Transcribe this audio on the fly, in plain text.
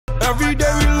Every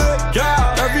day we lit,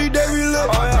 yeah. Every day we lit,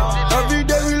 oh yeah. Every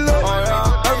day we lit, oh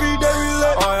yeah. Every day we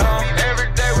lit, oh yeah.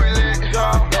 Every day we lit,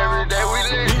 yeah. Every day we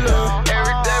lit,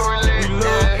 every day we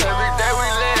lit, yeah. Every day we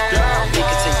lit, yeah. Think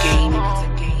it's a game.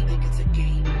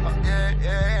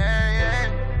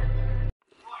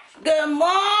 Good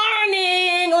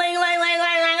morning. Ling, ling, ling, ling,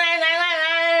 ling, ling, ling, ling.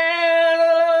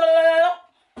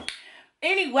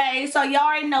 Anyway, so y'all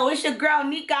already know it's your girl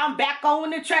Nika. I'm back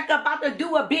on the track, about to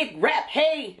do a big rap.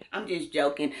 Hey, I'm just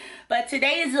joking. But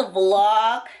today is a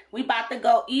vlog. We about to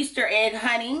go Easter egg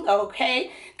hunting,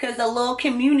 okay? Because the little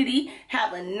community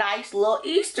have a nice little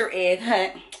Easter egg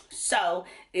hunt. So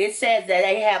it says that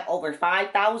they have over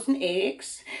 5,000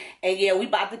 eggs. And yeah, we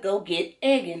about to go get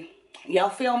egging. Y'all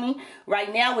feel me?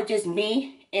 Right now it's just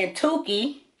me and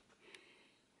Tuki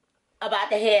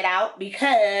about to head out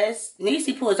because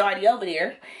Niecy Pooh is already over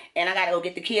there. And I gotta go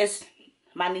get the kids,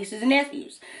 my nieces and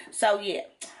nephews. So yeah,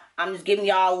 I'm just giving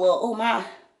y'all a little, oh my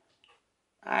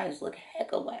eyes look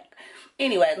hecka whack.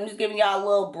 Anyways, I'm just giving y'all a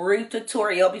little brief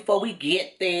tutorial before we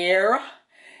get there.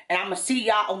 And I'm gonna see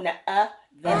y'all on the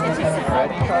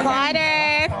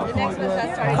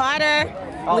Carter,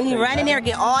 when you run in there,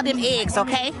 get all them eggs,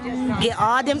 okay? Get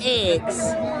all them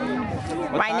eggs.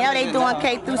 Right now they doing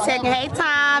K through second. Hey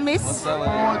Thomas,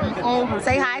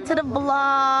 say hi to the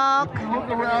vlog. If you look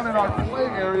around in our play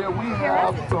area, we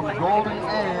have some golden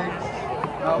eggs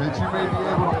that you may be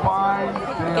able to find.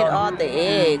 Get all the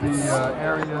eggs. The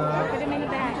area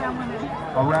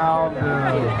around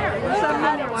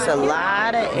it's a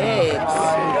lot of eggs.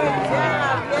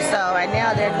 So right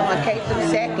now they're doing K through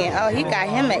second. Oh, he got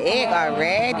him an egg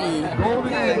already.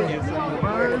 golden eggs.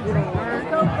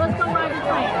 Let's go ride the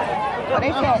train. Oh,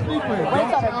 they said, wait,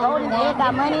 so the golden egg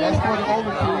got money in it? That's for the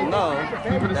older kids. No,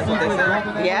 that's what they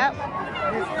said. Yep.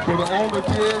 For the older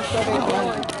kids.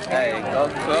 Hey, go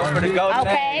for the golden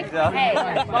Okay. eggs. Hey,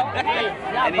 y'all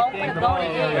go for the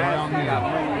golden egg.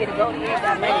 Get the golden egg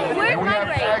got money. Where's We my have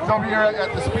grade? tags over here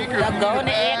at the speakers. The golden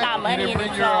egg got money in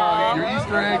Bring it, your y'all.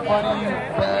 Easter egg bunny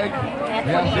bag.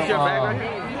 Is your bag right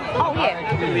here? Oh, yeah.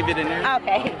 You can leave it in there.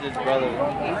 Okay. Just brother. The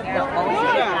golden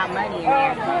egg got money in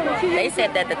there. They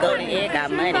said that the golden egg got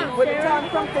money. When the time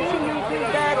comes to see you big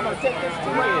bag, I'm gonna take this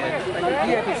to my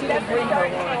yeah, because she didn't bring her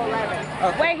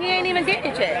one. Wait, he ain't even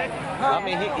getting it yet. I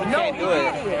mean, he can't do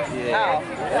it. Yeah.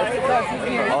 That's because he's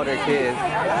here. Older kids.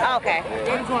 Okay.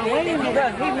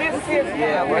 Because he missed his.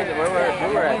 Yeah, we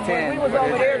were at 10. We was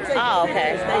over there taking Oh,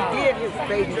 okay. They did his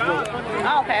baby book.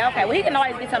 Okay, okay. Well, he can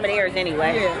always get some of theirs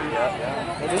anyway.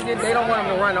 Yeah. They don't want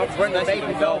him to run the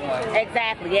baby dog.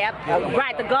 Exactly, yep.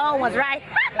 Right, the gold ones, right?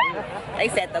 They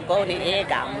said the golden egg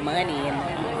got money in it.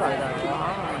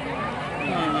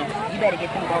 You better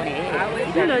get them golden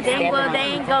eggs. You know dang well they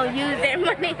ain't gonna use their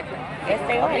money. Yes,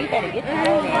 they are. You better get them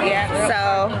golden eggs. Yeah,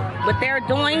 so what they're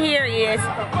doing here is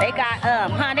they got,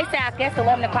 they say I guess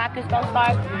 11 o'clock is gonna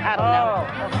start. I don't know.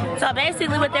 So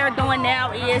basically what they're doing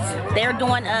now is they're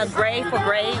doing grade for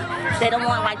grade. They don't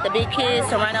want like the big kids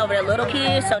to run over the little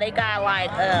kids, so they got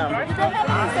like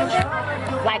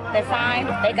the sign.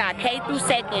 They got K through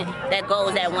second that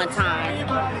goes at one time.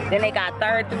 Then they got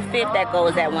third through fifth that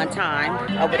goes at one time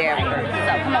over there.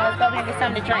 So come on, let's go over and get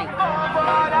something to drink.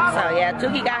 So yeah,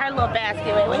 Tuki got her little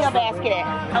basket. Wait, where your basket at?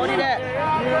 Hold it up.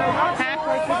 Huh?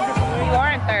 You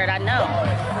are in third, I know.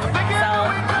 So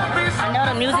I know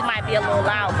the music might be a little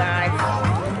loud, guys.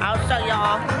 I'll show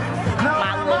y'all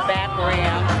my little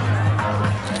background.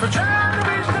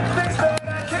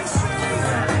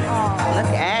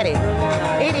 Look at it.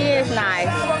 It is nice.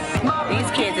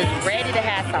 These kids is ready to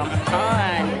have some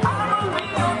fun.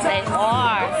 They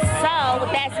are. So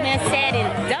with that being said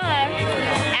and done,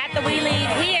 after we leave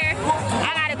here,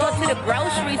 I gotta go to the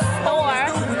grocery store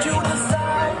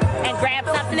and grab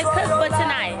something to cook for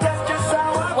tonight.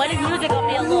 Well, this music gonna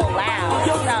be a little loud,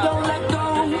 so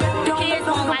the kids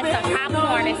want like some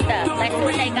popcorn and stuff. Let's see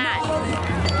what they got.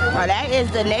 Oh, that is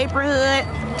the neighborhood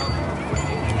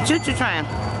choo-choo train.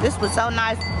 This was so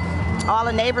nice. All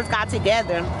the neighbors got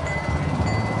together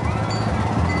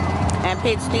and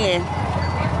pitched in.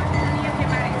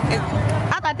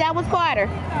 I thought that was Carter.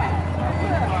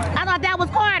 I thought that was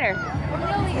Carter.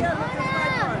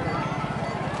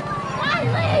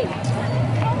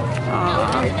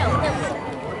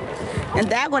 And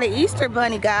that was the Easter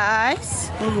bunny, guys.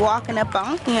 We walking up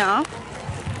on him.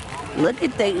 Look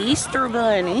at the Easter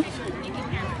bunny.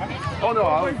 Oh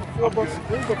no,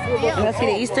 You see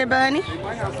the Easter bunny?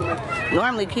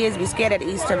 Normally kids be scared of the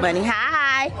Easter bunny.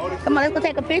 Hi. Come on, let's go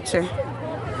take a picture.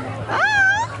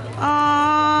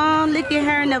 Oh, look at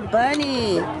her and the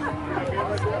bunny.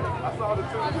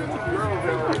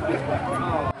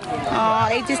 Oh,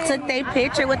 they just took their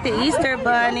picture with the Easter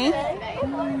Bunny.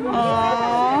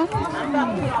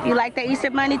 Oh, you like the Easter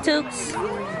Bunny, Tooks?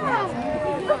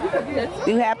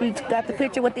 You happy you got the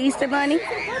picture with the Easter Bunny?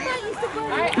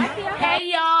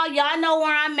 Hey, y'all. Y'all know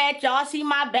where I'm at. Y'all see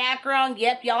my background.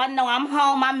 Yep, y'all know I'm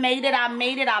home. I made it. I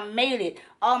made it. I made it.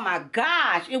 Oh, my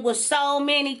gosh. It was so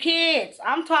many kids.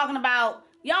 I'm talking about,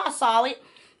 y'all saw it.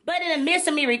 But in the midst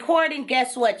of me recording,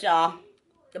 guess what, y'all?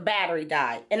 The battery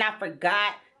died. And I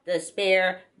forgot the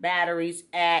spare batteries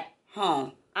at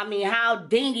home. I mean, how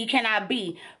dingy can I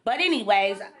be? But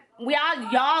anyways,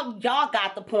 y'all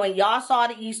got the point. Y'all saw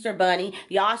the Easter Bunny.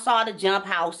 Y'all saw the jump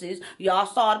houses. Y'all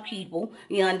saw the people.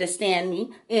 You understand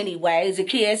me? Anyways, the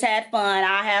kids had fun.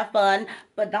 I had fun.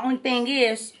 But the only thing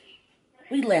is,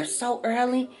 we left so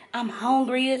early. I'm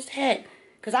hungry as heck.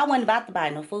 Because I wasn't about to buy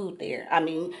no food there. I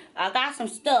mean, I got some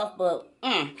stuff, but...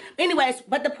 Anyways,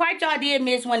 but the part y'all did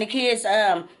miss when the kids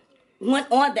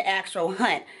went on the actual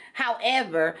hunt.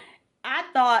 However, I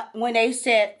thought when they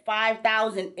said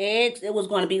 5,000 eggs, it was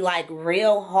going to be like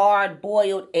real hard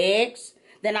boiled eggs.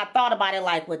 Then I thought about it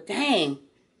like, well, dang.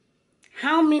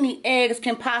 How many eggs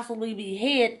can possibly be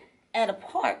hid at a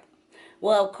park?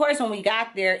 Well, of course, when we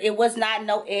got there, it was not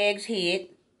no eggs hid.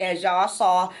 As y'all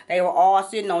saw, they were all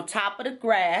sitting on top of the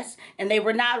grass, and they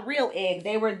were not real eggs.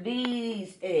 They were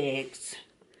these eggs,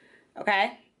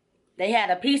 okay? They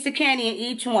had a piece of candy in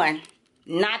each one,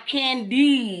 not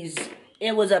candies.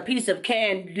 It was a piece of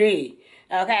candy,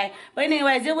 okay? But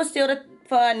anyways, it was still the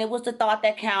fun. It was the thought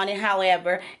that counted,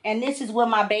 however, and this is what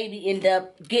my baby ended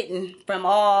up getting from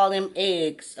all them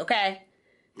eggs, okay?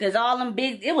 Because all them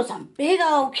big, it was some big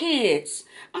old kids.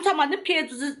 I'm talking about them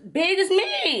kids was as big as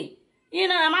me. You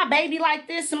know, my baby like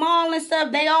this small and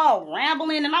stuff, they all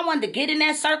rambling, and I wanted to get in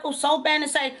that circle so bad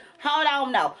and say, hold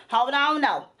on, no, hold on,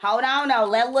 no, hold on, no,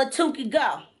 let little Tukey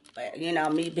go. But, you know,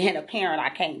 me being a parent, I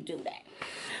can't do that.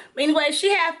 But anyway,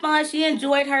 she had fun. She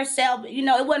enjoyed herself. You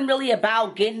know, it wasn't really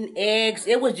about getting eggs.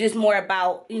 It was just more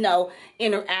about, you know,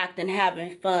 interacting,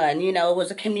 having fun. You know, it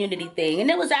was a community thing. And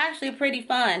it was actually pretty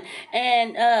fun.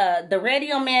 And the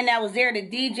radio man that was there, the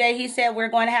DJ, he said we're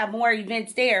going to have more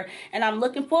events there. And I'm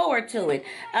looking forward to it.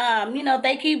 You know, if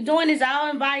they keep doing this,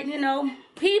 I'll invite, you know,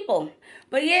 people.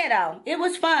 But yeah, though, it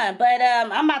was fun. But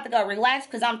I'm about to go relax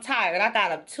because I'm tired. I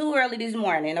got up too early this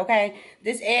morning, okay?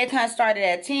 This egg hunt started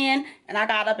at 10, and I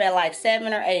got up at like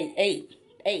 7 or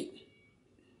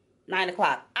 9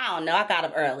 o'clock. I don't know. I got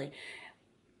up early.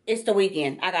 It's the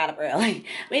weekend. I got up early.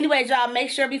 But anyways, y'all, make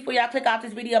sure before y'all click off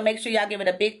this video, make sure y'all give it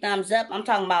a big thumbs up. I'm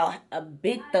talking about a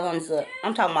big thumbs up.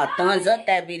 I'm talking about thumbs up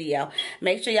that video.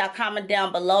 Make sure y'all comment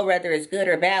down below whether it's good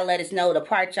or bad. Let us know the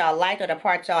part y'all liked or the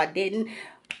part y'all didn't.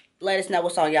 Let us know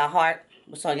what's on y'all heart,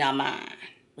 what's on y'all mind,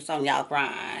 what's on y'all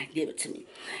grind. Give it to me.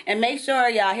 And make sure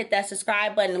y'all hit that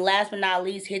subscribe button. And last but not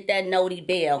least, hit that noti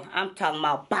bell. I'm talking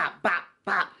about bop, bop,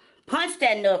 bop. Punch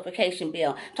that notification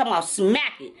bell. I'm talking about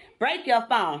smack it. Break your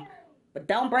phone. But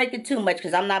don't break it too much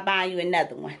because I'm not buying you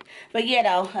another one. But yeah,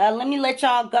 though, let me let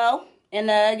y'all go. And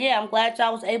yeah, I'm glad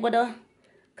y'all was able to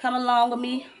come along with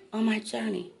me on my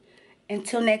journey.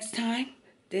 Until next time,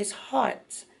 this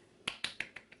heart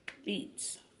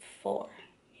beats for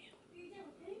you.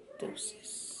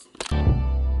 Deuces.